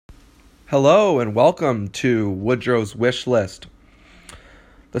Hello and welcome to Woodrow's Wish List,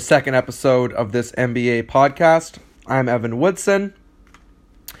 the second episode of this NBA podcast. I'm Evan Woodson,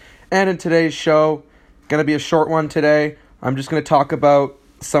 and in today's show, going to be a short one today. I'm just going to talk about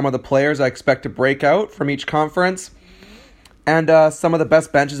some of the players I expect to break out from each conference, and some of the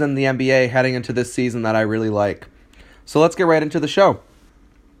best benches in the NBA heading into this season that I really like. So let's get right into the show.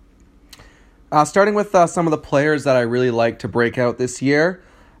 Starting with some of the players that I really like to break out this year.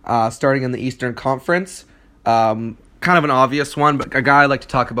 Starting in the Eastern Conference, kind of an obvious one, but a guy I like to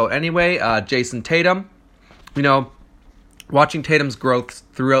talk about anyway, Jayson Tatum. You know, watching Tatum's growth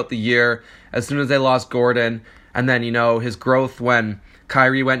throughout the year, as soon as they lost Gordon, and then, his growth when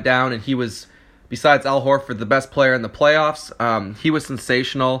Kyrie went down, and he was, besides Al Horford, the best player in the playoffs. He was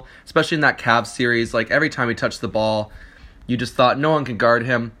sensational, especially in that Cavs series. Like, every time he touched the ball, you just thought no one can guard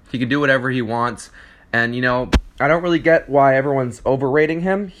him. He can do whatever he wants, and, I don't really get why everyone's overrating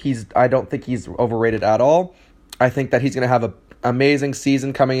him. I don't think he's overrated at all. I think that he's going to have an amazing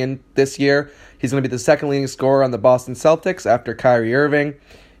season coming in this year. He's going to be the second leading scorer on the Boston Celtics after Kyrie Irving.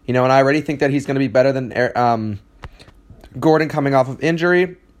 And I already think that he's going to be better than Gordon coming off of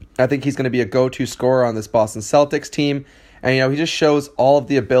injury. I think he's going to be a go-to scorer on this Boston Celtics team. And, he just shows all of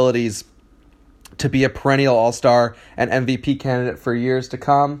the abilities to be a perennial all-star and MVP candidate for years to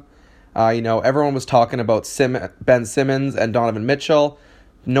come. Everyone was talking about Ben Simmons and Donovan Mitchell.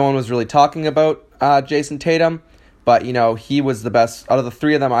 No one was really talking about Jayson Tatum. But, he was the best. Out of the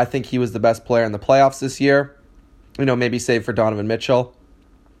three of them, I think he was the best player in the playoffs this year. Maybe save for Donovan Mitchell.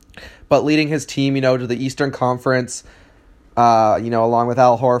 But leading his team, to the Eastern Conference, along with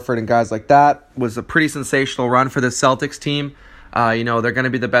Al Horford and guys like that, was a pretty sensational run for this Celtics team. They're going to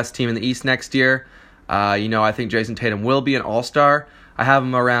be the best team in the East next year. I think Jayson Tatum will be an all-star. I have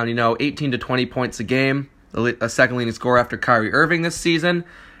him around, 18 to 20 points a game, a second leading scorer after Kyrie Irving this season.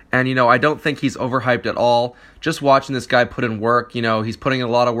 And, I don't think he's overhyped at all. Just watching this guy put in work, he's putting in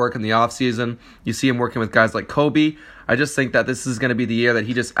a lot of work in the offseason. You see him working with guys like Kobe. I just think that this is going to be the year that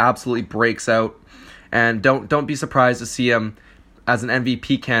he just absolutely breaks out. And don't be surprised to see him as an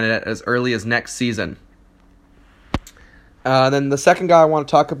MVP candidate as early as next season. Then the second guy I want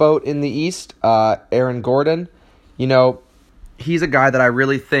to talk about in the East, Aaron Gordon. He's a guy that I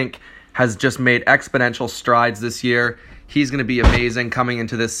really think has just made exponential strides this year. He's going to be amazing coming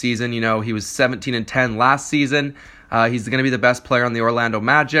into this season. He was 17-10 last season. He's going to be the best player on the Orlando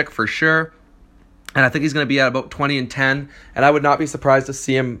Magic for sure. And I think he's going to be at about 20-10. And I would not be surprised to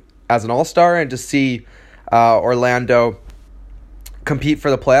see him as an all-star and to see Orlando compete for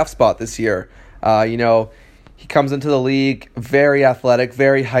the playoff spot this year. He comes into the league very athletic,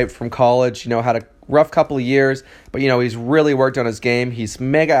 very hyped from college, had a rough couple of years, but he's really worked on his game. He's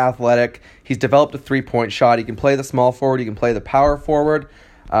mega athletic. He's developed a three-point shot. He can play the small forward. He can play the power forward.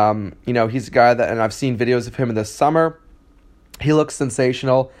 He's a guy that, and I've seen videos of him this summer. He looks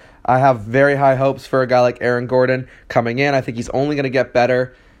sensational. I have very high hopes for a guy like Aaron Gordon coming in. I think he's only going to get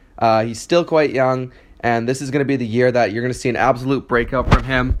better. He's still quite young, and this is going to be the year that you're going to see an absolute breakout from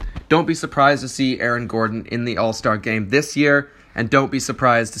him. Don't be surprised to see Aaron Gordon in the All-Star game this year. And don't be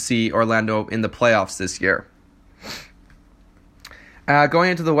surprised to see Orlando in the playoffs this year. Going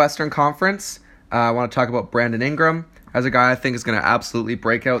into the Western Conference, I want to talk about Brandon Ingram as a guy I think is going to absolutely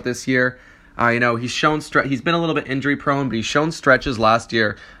break out this year. He's shown he's been a little bit injury prone, but he's shown stretches last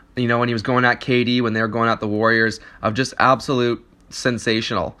year. When he was going at KD, when they were going at the Warriors, of just absolute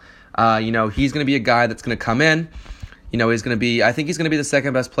sensational. He's going to be a guy that's going to come in. I think he's going to be the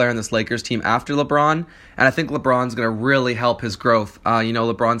second best player on this Lakers team after LeBron. And I think LeBron's going to really help his growth.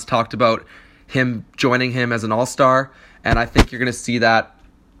 LeBron's talked about him joining him as an all-star. And I think you're going to see that,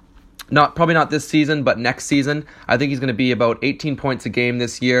 probably not this season, but next season. I think he's going to be about 18 points a game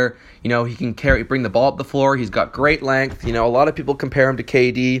this year. He can bring the ball up the floor. He's got great length. A lot of people compare him to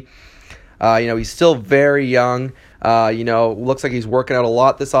KD. He's still very young. Looks like he's working out a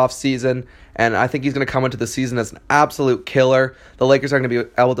lot this offseason. And I think he's going to come into the season as an absolute killer. The Lakers are going to be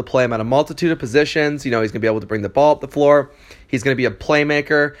able to play him at a multitude of positions. He's going to be able to bring the ball up the floor. He's going to be a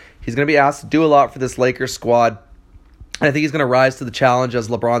playmaker. He's going to be asked to do a lot for this Lakers squad. And I think he's going to rise to the challenge as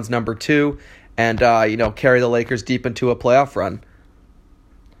LeBron's number 2 and, carry the Lakers deep into a playoff run.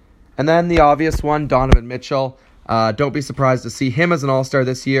 And then the obvious one, Donovan Mitchell. Don't be surprised to see him as an all-star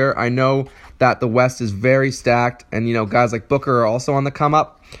this year. I know that the West is very stacked, and, guys like Booker are also on the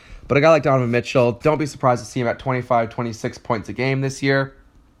come-up. But a guy like Donovan Mitchell, don't be surprised to see him at 25, 26 points a game this year.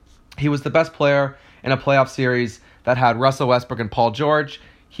 He was the best player in a playoff series that had Russell Westbrook and Paul George.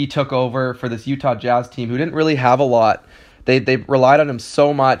 He took over for this Utah Jazz team who didn't really have a lot. They relied on him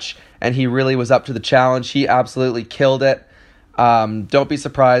so much, and he really was up to the challenge. He absolutely killed it. Don't be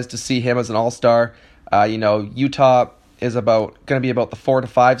surprised to see him as an all-star. Utah is going to be about the 4 to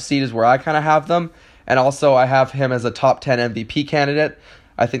 5 seed is where I kind of have them. And also I have him as a top 10 MVP candidate.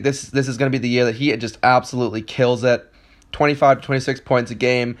 I think this is going to be the year that he just absolutely kills it. 25 to 26 points a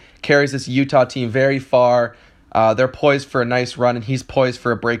game, carries this Utah team very far. They're poised for a nice run, and he's poised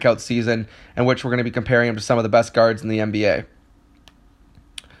for a breakout season in which we're going to be comparing him to some of the best guards in the NBA.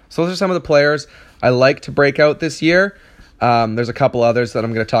 So those are some of the players I like to break out this year. There's a couple others that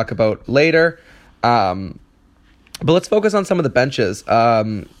I'm going to talk about later. But let's focus on some of the benches.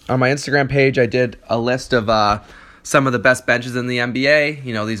 On my Instagram page, I did a list of some of the best benches in the NBA.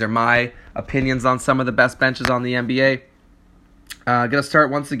 These are my opinions on some of the best benches on the NBA. Going to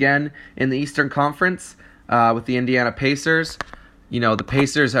start once again in the Eastern Conference with the Indiana Pacers. The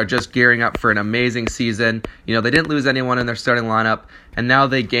Pacers are just gearing up for an amazing season. They didn't lose anyone in their starting lineup, and now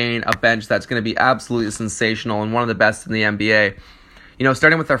they gain a bench that's going to be absolutely sensational and one of the best in the NBA.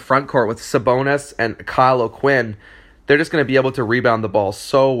 Starting with their front court with Sabonis and Kyle O'Quinn, they're just going to be able to rebound the ball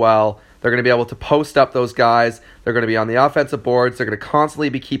so well. They're going to be able to post up those guys. They're going to be on the offensive boards. They're going to constantly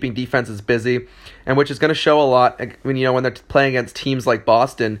be keeping defenses busy, and which is going to show a lot when they're playing against teams like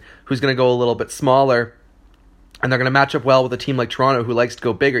Boston, who's going to go a little bit smaller. And they're going to match up well with a team like Toronto, who likes to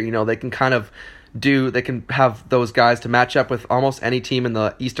go bigger. They can have those guys to match up with almost any team in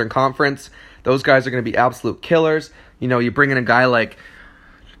the Eastern Conference. Those guys are going to be absolute killers. You bring in a guy like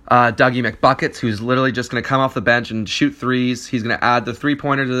Dougie McBuckets, who's literally just going to come off the bench and shoot threes. He's going to add the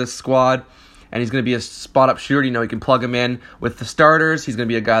three-pointer to this squad, and he's going to be a spot-up shooter. You can plug him in with the starters. He's going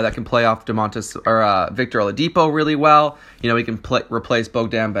to be a guy that can play off Victor Oladipo really well. He can replace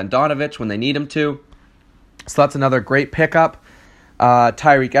Bogdan Bogdanovic when they need him to. So that's another great pickup.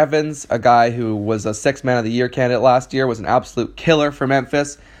 Tyreke Evans, a guy who was a 6th Man of the Year candidate last year, was an absolute killer for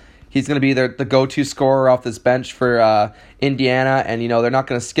Memphis. He's going to be the go-to scorer off this bench for Indiana, and they're not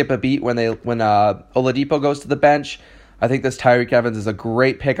going to skip a beat when Oladipo goes to the bench. I think this Tyreke Evans is a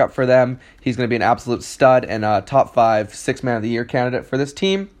great pickup for them. He's going to be an absolute stud and a top 5 6th Man of the Year candidate for this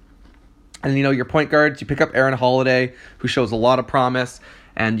team. And your point guards, you pick up Aaron Holiday, who shows a lot of promise,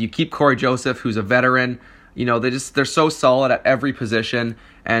 and you keep Corey Joseph, who's a veteran. They're so solid at every position,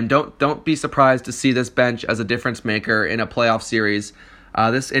 and don't be surprised to see this bench as a difference maker in a playoff series.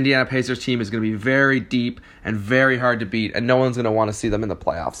 This Indiana Pacers team is going to be very deep and very hard to beat, and no one's going to want to see them in the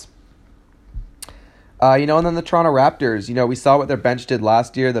playoffs. And then the Toronto Raptors, we saw what their bench did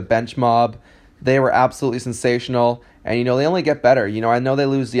last year, the bench mob. They were absolutely sensational, and they only get better. I know they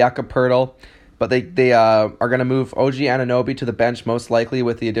lose Jakob Poeltl, but they are going to move OG Anunoby to the bench most likely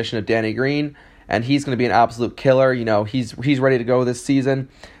with the addition of Danny Green. And he's going to be an absolute killer. He's ready to go this season.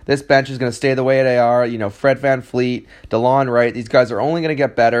 This bench is going to stay the way they are. Fred VanVleet, DeLon Wright, these guys are only going to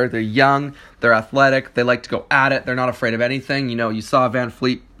get better. They're young. They're athletic. They like to go at it. They're not afraid of anything. You saw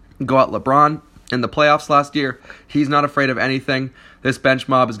VanVleet go at LeBron in the playoffs last year. He's not afraid of anything. This bench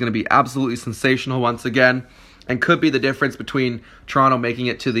mob is going to be absolutely sensational once again and could be the difference between Toronto making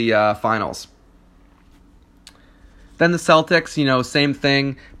it to the finals. Then the Celtics, same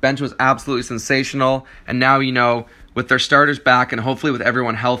thing. Bench was absolutely sensational. And now, with their starters back and hopefully with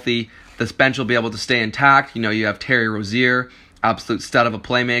everyone healthy, this bench will be able to stay intact. You have Terry Rozier, absolute stud of a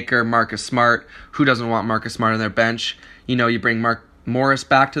playmaker. Marcus Smart. Who doesn't want Marcus Smart on their bench? You bring Mark Morris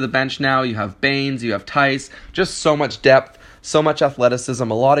back to the bench now. You have Baines. You have Tice. Just so much depth, so much athleticism,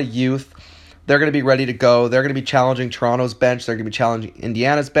 a lot of youth. They're going to be ready to go. They're going to be challenging Toronto's bench. They're going to be challenging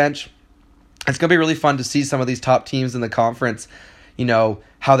Indiana's bench. It's going to be really fun to see some of these top teams in the conference,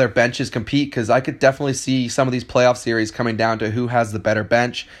 how their benches compete, because I could definitely see some of these playoff series coming down to who has the better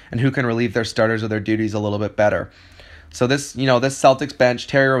bench and who can relieve their starters of their duties a little bit better. So this Celtics bench,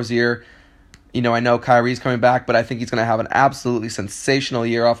 Terry Rozier, I know Kyrie's coming back, but I think he's going to have an absolutely sensational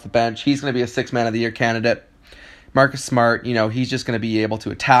year off the bench. He's going to be a 6th Man of the Year candidate. Marcus Smart, he's just going to be able to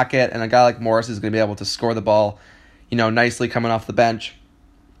attack it, and a guy like Morris is going to be able to score the ball, nicely coming off the bench.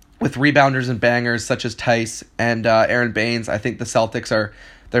 With rebounders and bangers such as Tice and Aaron Baines, I think the Celtics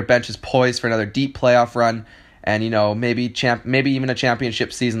their bench is poised for another deep playoff run, and maybe even a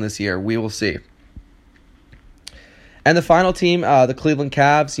championship season this year. We will see. And the final team, the Cleveland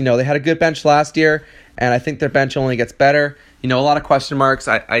Cavs, they had a good bench last year, and I think their bench only gets better. A lot of question marks.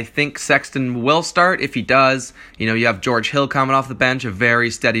 I think Sexton will start. If he does, you have George Hill coming off the bench, a very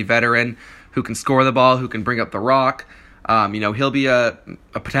steady veteran who can score the ball, who can bring up the rock. He'll be a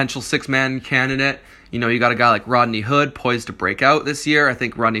potential 6-man candidate. You got a guy like Rodney Hood poised to break out this year. I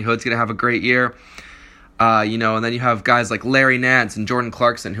think Rodney Hood's going to have a great year. And then you have guys like Larry Nance and Jordan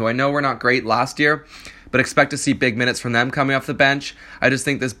Clarkson, who I know were not great last year, but expect to see big minutes from them coming off the bench. I just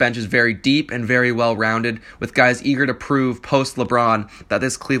think this bench is very deep and very well-rounded, with guys eager to prove post-LeBron that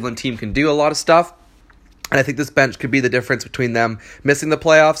this Cleveland team can do a lot of stuff. And I think this bench could be the difference between them missing the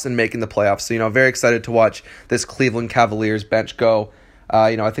playoffs and making the playoffs. So, very excited to watch this Cleveland Cavaliers bench go.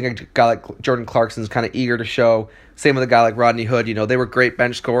 I think a guy like Jordan Clarkson's kind of eager to show. Same with a guy like Rodney Hood. They were great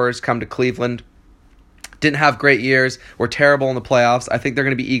bench scorers, come to Cleveland. Didn't have great years, were terrible in the playoffs. I think they're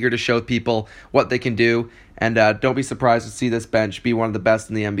going to be eager to show people what they can do. And don't be surprised to see this bench be one of the best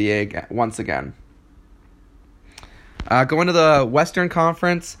in the NBA once again. Going to the Western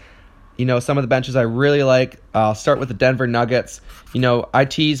Conference, some of the benches I really like. I'll start with the Denver Nuggets.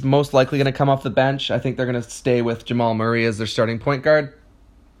 IT's most likely going to come off the bench. I think they're going to stay with Jamal Murray as their starting point guard.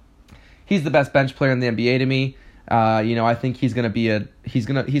 He's the best bench player in the NBA to me. I think he's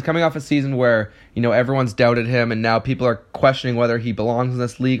coming off a season where, everyone's doubted him and now people are questioning whether he belongs in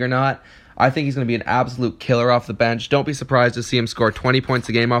this league or not. I think he's going to be an absolute killer off the bench. Don't be surprised to see him score 20 points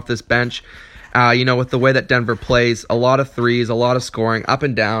a game off this bench. With the way that Denver plays, a lot of threes, a lot of scoring, up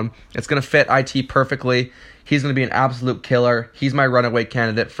and down. It's going to fit IT perfectly. He's going to be an absolute killer. He's my runaway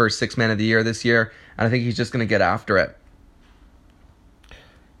candidate for Sixth Man of the Year this year, and I think he's just going to get after it.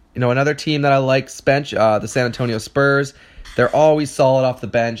 Another team that I like bench, the San Antonio Spurs. They're always solid off the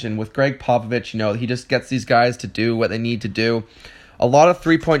bench, and with Greg Popovich, he just gets these guys to do what they need to do. A lot of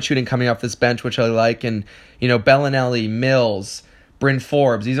three-point shooting coming off this bench, which I like, and, Bellinelli, Mills, Bryn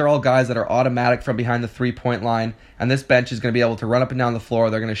Forbes, these are all guys that are automatic from behind the three-point line, and this bench is going to be able to run up and down the floor.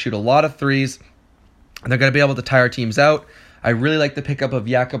 They're going to shoot a lot of threes, and they're going to be able to tire teams out. I really like the pickup of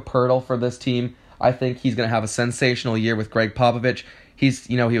Jakob Poeltl for this team. I think he's going to have a sensational year with Greg Popovich. He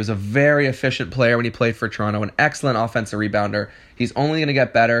was a very efficient player when he played for Toronto, an excellent offensive rebounder. He's only going to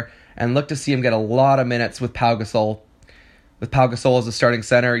get better, and look to see him get a lot of minutes with Pau Gasol. With Pau Gasol as the starting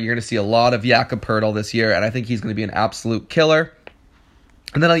center, you're going to see a lot of Jakob Poeltl this year, and I think he's going to be an absolute killer.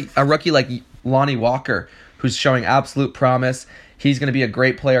 And then a rookie like Lonnie Walker, who's showing absolute promise. He's going to be a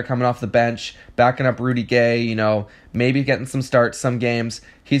great player coming off the bench, backing up Rudy Gay, maybe getting some starts, some games.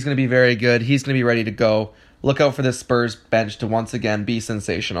 He's going to be very good. He's going to be ready to go. Look out for this Spurs bench to once again be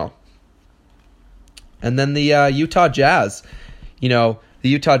sensational. And then the Utah Jazz. The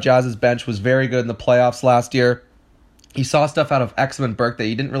Utah Jazz's bench was very good in the playoffs last year. You saw stuff out of Exum and Burke that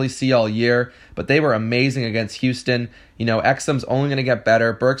you didn't really see all year, but they were amazing against Houston. Exum's only going to get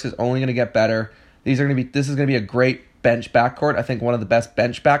better. Burks is only going to get better. This is going to be a great bench backcourt. I think one of the best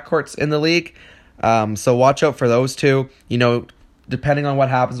bench backcourts in the league. So watch out for those two. Depending on what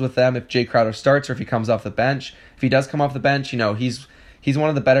happens with them, if Jay Crowder starts or if he comes off the bench. If he does come off the bench, he's one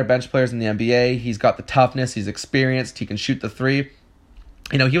of the better bench players in the NBA. He's got the toughness. He's experienced. He can shoot the three.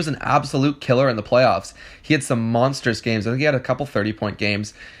 He was an absolute killer in the playoffs. He had some monstrous games. I think he had a couple 30-point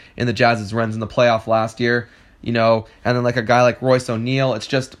games in the Jazz's runs in the playoff last year. And then like a guy like Royce O'Neal, it's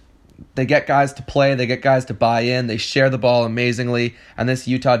just they get guys to play, they get guys to buy in, they share the ball amazingly, and this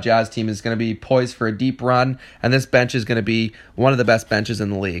Utah Jazz team is going to be poised for a deep run, and this bench is going to be one of the best benches in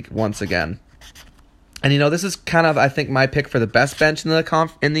the league once again. And this is kind of, I think, my pick for the best bench in the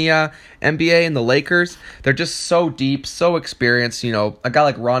NBA and the Lakers. They're just so deep, so experienced. A guy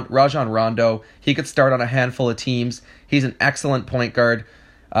like Rajon Rondo, he could start on a handful of teams. He's an excellent point guard.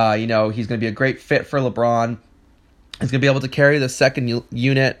 He's going to be a great fit for LeBron. He's going to be able to carry the second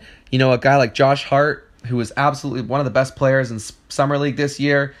unit. A guy like Josh Hart, who is absolutely one of the best players in Summer League this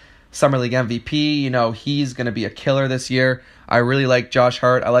year, Summer League MVP, he's going to be a killer this year. I really like Josh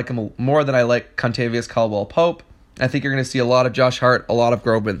Hart. I like him more than I like Contavious Caldwell-Pope. I think you're going to see a lot of Josh Hart, a lot of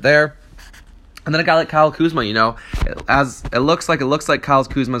Grobin there. And then a guy like Kyle Kuzma, as it looks like Kyle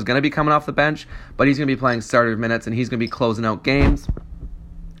Kuzma is going to be coming off the bench, but he's going to be playing starter minutes and he's going to be closing out games.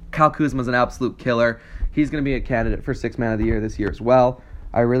 Kyle Kuzma is an absolute killer. He's going to be a candidate for Sixth Man of the Year this year as well.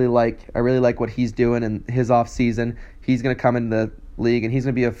 I really like what he's doing in his off season. He's going to come in the league and he's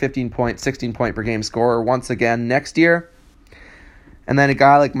going to be a 15-point, 16-point per game scorer once again next year. And then a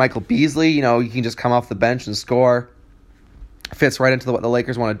guy like Michael Beasley, he can just come off the bench and score. Fits right into what the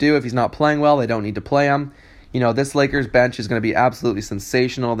Lakers want to do. If he's not playing well, they don't need to play him. This Lakers bench is going to be absolutely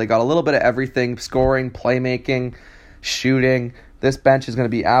sensational. They got a little bit of everything: scoring, playmaking, shooting. This bench is going to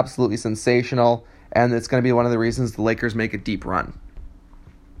be absolutely sensational, and it's going to be one of the reasons the Lakers make a deep run.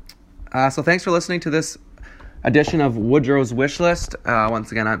 So thanks for listening to this edition of Woodrow's Wishlist.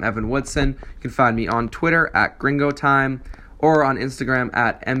 Once again, I'm Evan Woodson. You can find me on Twitter at GringoTime, or on Instagram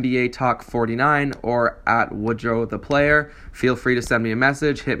at NBA Talk 49 or at Woodrow the Player. Feel free to send me a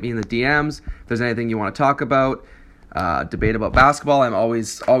message, hit me in the DMs. If there's anything you want to talk about, debate about basketball, I'm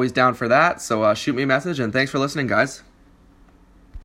always down for that. So shoot me a message, and thanks for listening, guys.